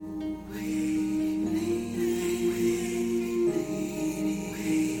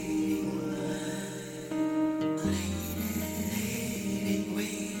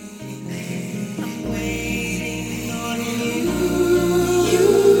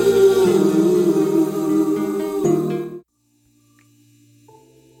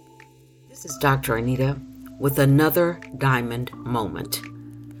Dr. Anita with another diamond moment.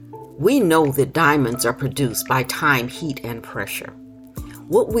 We know that diamonds are produced by time, heat, and pressure.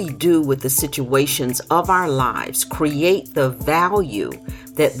 What we do with the situations of our lives create the value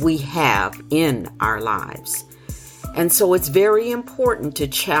that we have in our lives. And so it's very important to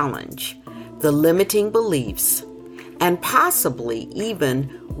challenge the limiting beliefs and possibly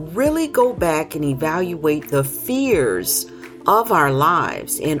even really go back and evaluate the fears of our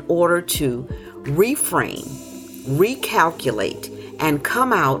lives in order to reframe, recalculate, and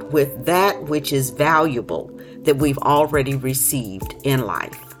come out with that which is valuable that we've already received in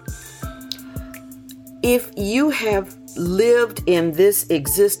life. If you have lived in this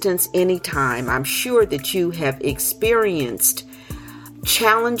existence anytime, I'm sure that you have experienced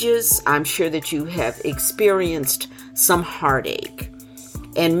challenges. I'm sure that you have experienced some heartache.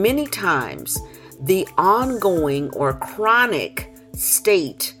 And many times, the ongoing or chronic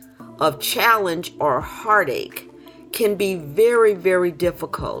state of challenge or heartache can be very, very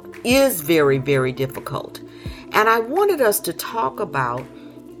difficult, is very, very difficult. And I wanted us to talk about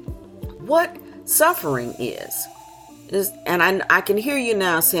what suffering is. And I can hear you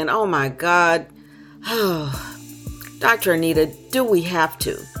now saying, oh my God, Dr. Anita, do we have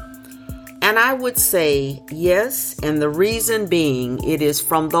to? And I would say yes, and the reason being, it is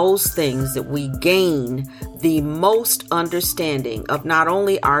from those things that we gain the most understanding of not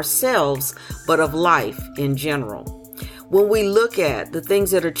only ourselves, but of life in general. When we look at the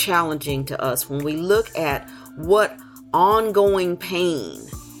things that are challenging to us, when we look at what ongoing pain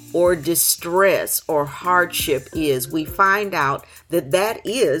or distress or hardship is, we find out that that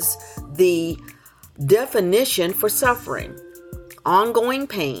is the definition for suffering. Ongoing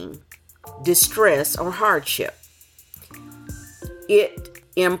pain, distress, or hardship. It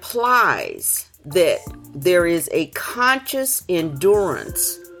implies that there is a conscious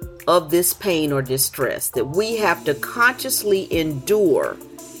endurance of this pain or distress, that we have to consciously endure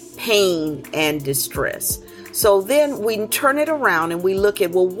pain and distress. So then we turn it around and we look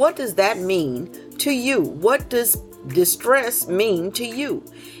at, well, what does that mean to you? What does distress mean to you?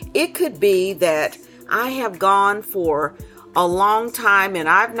 It could be that I have gone for a long time and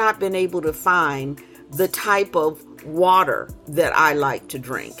I've not been able to find the type of water that I like to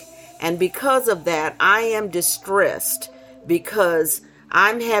drink. And because of that, I am distressed because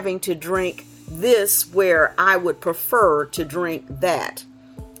I'm having to drink this where I would prefer to drink that.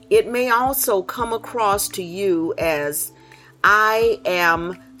 It may also come across to you as I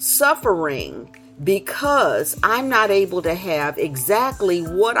am suffering because I'm not able to have exactly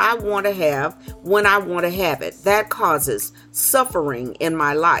what I want to have when I want to have it. That causes suffering in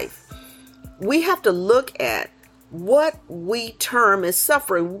my life. We have to look at what we term as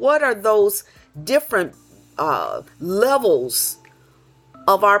suffering. What are those different levels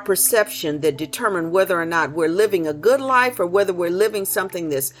of our perception that determine whether or not we're living a good life or whether we're living something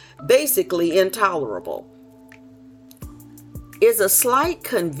that's basically intolerable? Is a slight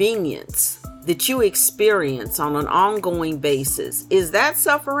convenience that you experience on an ongoing basis, is that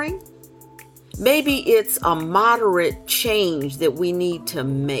suffering? Maybe it's a moderate change that we need to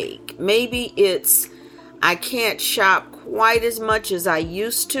make. Maybe it's, I can't shop quite as much as I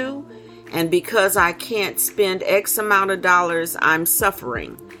used to, and because I can't spend X amount of dollars, I'm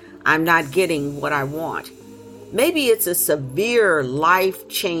suffering. I'm not getting what I want. Maybe it's a severe,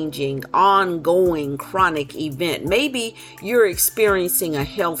 life-changing, ongoing, chronic event. Maybe you're experiencing a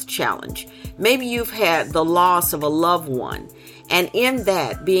health challenge. Maybe you've had the loss of a loved one. And in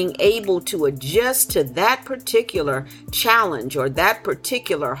that, being able to adjust to that particular challenge or that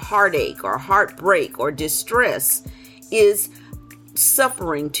particular heartache or heartbreak or distress is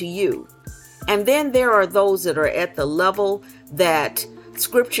suffering to you. And then there are those that are at the level that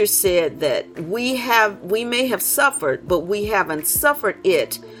Scripture said that we may have suffered, but we haven't suffered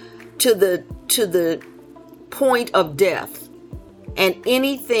it to the point of death. And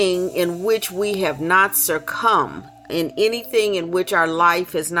anything in which we have not succumbed, and anything in which our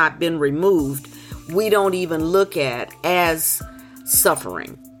life has not been removed, we don't even look at as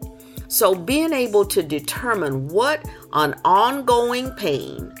suffering. So being able to determine what an ongoing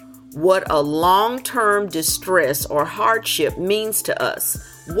pain, what a long-term distress or hardship means to us.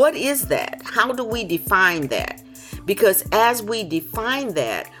 What is that? How do we define that? Because as we define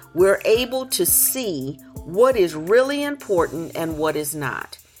that, we're able to see what is really important and what is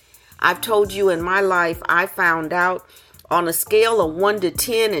not. I've told you in my life, I found out on a scale of 1 to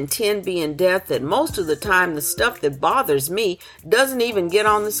 10, and 10 being death, that most of the time the stuff that bothers me doesn't even get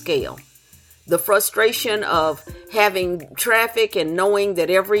on the scale. The frustration of having traffic and knowing that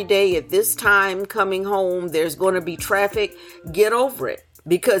every day at this time coming home there's going to be traffic, get over it.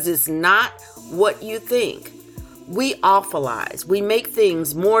 because it's not what you think. We awfulize. We make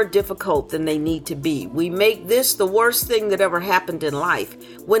things more difficult than they need to be. We make this the worst thing that ever happened in life,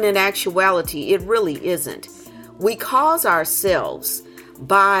 when in actuality, it really isn't. We cause ourselves,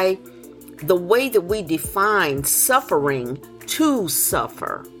 by the way that we define suffering, to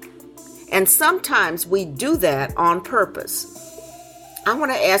suffer. And sometimes we do that on purpose. I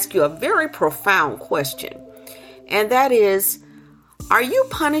want to ask you a very profound question, and that is, are you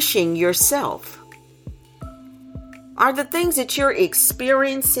punishing yourself? Are the things that you're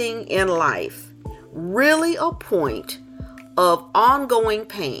experiencing in life really a point of ongoing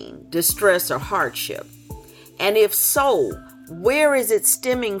pain, distress, or hardship? And if so, where is it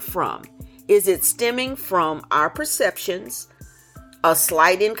stemming from? Is it stemming from our perceptions, a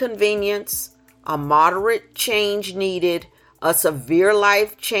slight inconvenience, a moderate change needed, a severe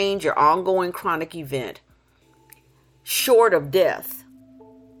life change or ongoing chronic event, short of death?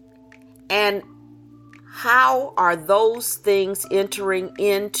 And how are those things entering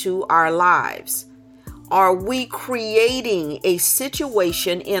into our lives? Are we creating a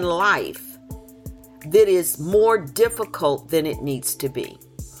situation in life that is more difficult than it needs to be?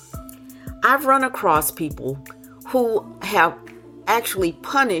 I've run across people who have actually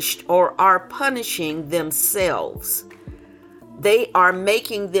punished or are punishing themselves. They are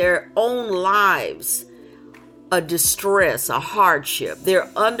making their own lives a distress, a hardship. They're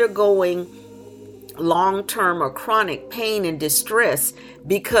undergoing long-term or chronic pain and distress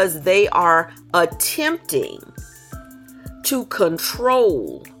because they are attempting to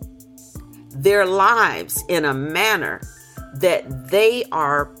control their lives in a manner that they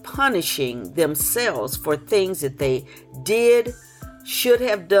are punishing themselves for things that they did, should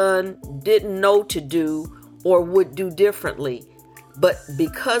have done, didn't know to do, or would do differently. But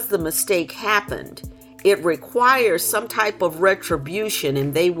because the mistake happened, it requires some type of retribution,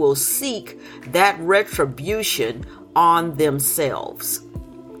 and they will seek that retribution on themselves.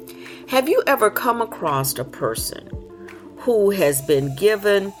 Have you ever come across a person who has been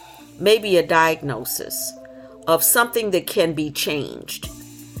given maybe a diagnosis of something that can be changed,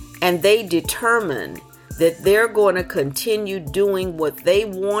 and they determine that they're going to continue doing what they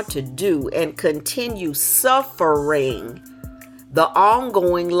want to do and continue suffering the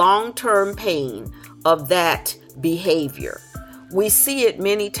ongoing long-term pain of that behavior? We see it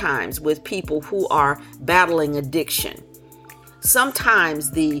many times with people who are battling addiction.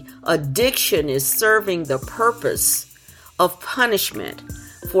 Sometimes the addiction is serving the purpose of punishment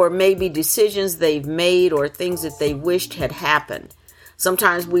for maybe decisions they've made or things that they wished had happened.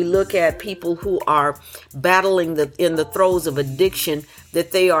 Sometimes we look at people who are battling in the throes of addiction,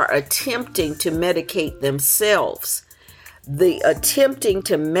 that they are attempting to medicate themselves. The attempting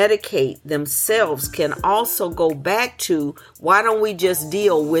to medicate themselves can also go back to, why don't we just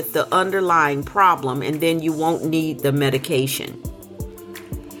deal with the underlying problem and then you won't need the medication?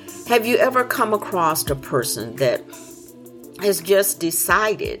 Have you ever come across a person that has just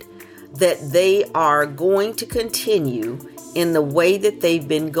decided that they are going to continue in the way that they've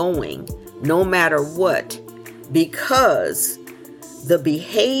been going, no matter what, because the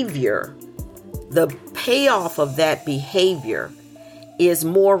behavior, the payoff of that behavior is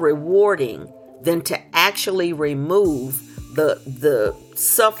more rewarding than to actually remove the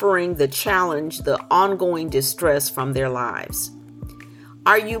suffering, the challenge, the ongoing distress from their lives?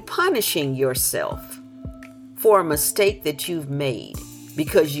 Are you punishing yourself for a mistake that you've made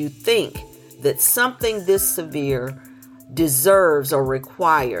because you think that something this severe deserves or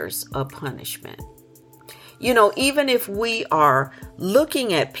requires a punishment? You know, even if we are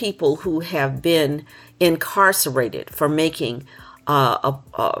looking at people who have been incarcerated for making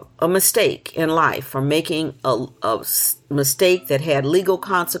a mistake in life, for making a mistake that had legal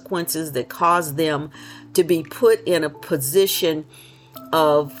consequences that caused them to be put in a position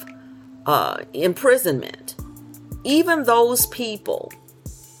of imprisonment, even those people,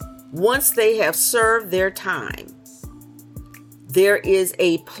 once they have served their time, there is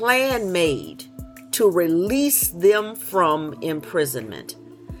a plan made to release them from imprisonment.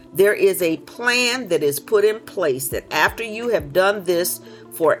 There is a plan that is put in place that after you have done this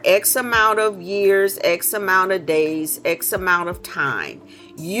for X amount of years, X amount of days, X amount of time,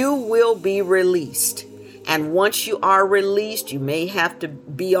 you will be released. And once you are released, you may have to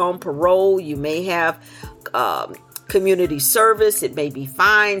be on parole. You may have community service. It may be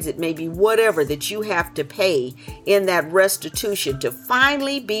fines. It may be whatever that you have to pay in that restitution to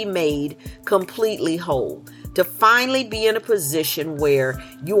finally be made completely whole, to finally be in a position where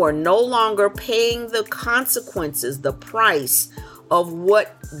you are no longer paying the consequences, the price of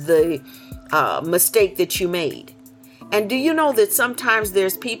what the mistake that you made. And do you know that sometimes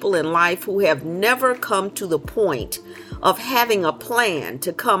there's people in life who have never come to the point of having a plan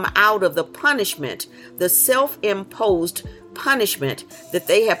to come out of the punishment, the self-imposed punishment that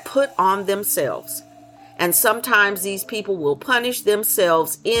they have put on themselves. And sometimes these people will punish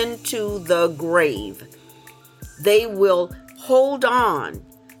themselves into the grave. They will hold on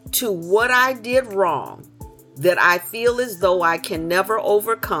to what I did wrong that I feel as though I can never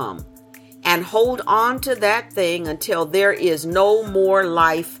overcome, and hold on to that thing until there is no more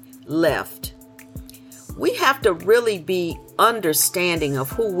life left. We have to really be understanding of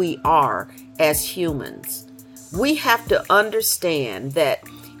who we are as humans. We have to understand that,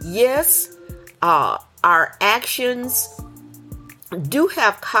 yes, our actions do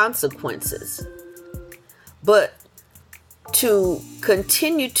have consequences, but to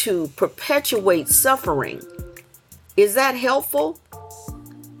continue to perpetuate suffering, is that helpful?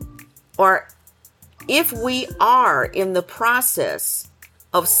 Or if we are in the process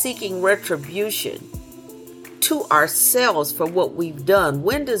of seeking retribution to ourselves for what we've done,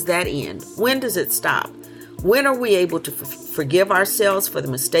 when does that end? When does it stop? When are we able to forgive ourselves for the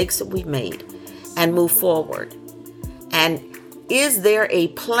mistakes that we've made and move forward? And is there a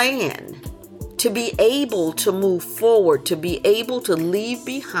plan to be able to move forward, to be able to leave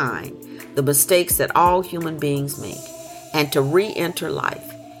behind the mistakes that all human beings make, and to re-enter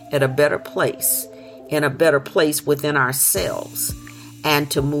life at a better place, in a better place within ourselves, and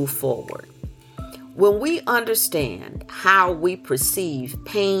to move forward? When we understand how we perceive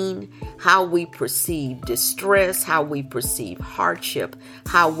pain, how we perceive distress, how we perceive hardship,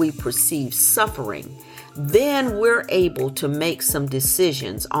 how we perceive suffering, then we're able to make some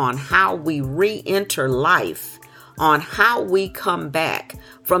decisions on how we re-enter life, on how we come back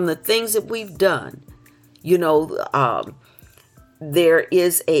from the things that we've done. You know, there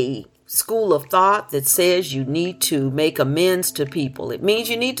is a school of thought that says you need to make amends to people. It means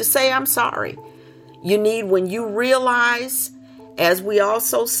you need to say, I'm sorry. You need, when you realize, as we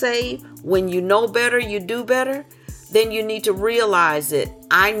also say, when you know better, you do better, then you need to realize that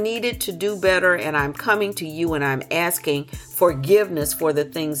I needed to do better, and I'm coming to you and I'm asking forgiveness for the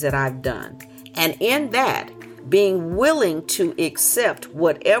things that I've done. And in that, being willing to accept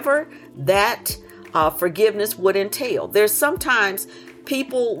whatever that forgiveness would entail. There's sometimes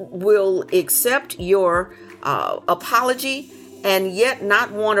people will accept your apology and yet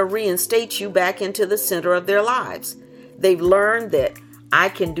not want to reinstate you back into the center of their lives. They've learned that I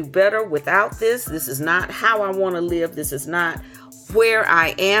can do better without this. This is not how I want to live. This is not where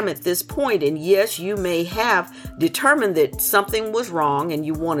I am at this point. And yes, you may have determined that something was wrong and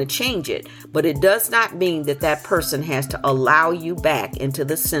you want to change it, but it does not mean that that person has to allow you back into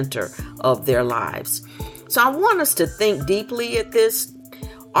the center of their lives. So I want us to think deeply at this.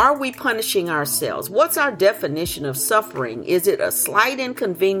 Are we punishing ourselves? What's our definition of suffering? Is it a slight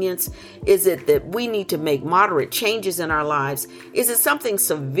inconvenience? Is it that we need to make moderate changes in our lives? Is it something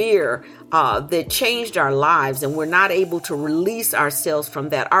severe that changed our lives and we're not able to release ourselves from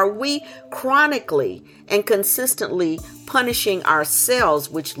that? Are we chronically and consistently punishing ourselves,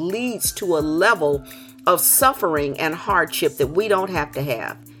 which leads to a level of suffering and hardship that we don't have to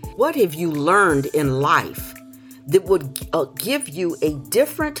have? What have you learned in life that would give you a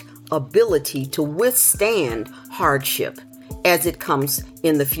different ability to withstand hardship as it comes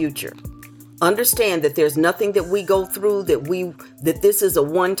in the future? Understand that there's nothing that we go through that this is a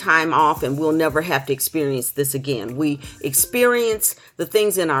one-time off and we'll never have to experience this again. We experience the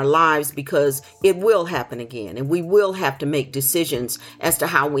things in our lives because it will happen again, and we will have to make decisions as to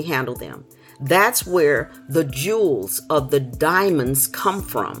how we handle them. That's where the jewels of the diamonds come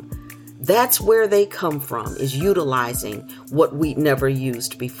from. That's where they come from, is utilizing what we never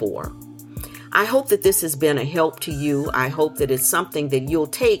used before. I hope that this has been a help to you. I hope that it's something that you'll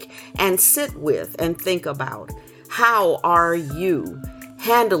take and sit with and think about. How are you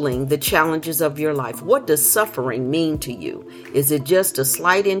handling the challenges of your life? What does suffering mean to you? Is it just a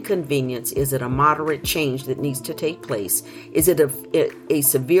slight inconvenience? Is it a moderate change that needs to take place? Is it a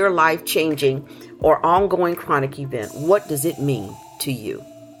severe life-changing or ongoing chronic event? What does it mean to you?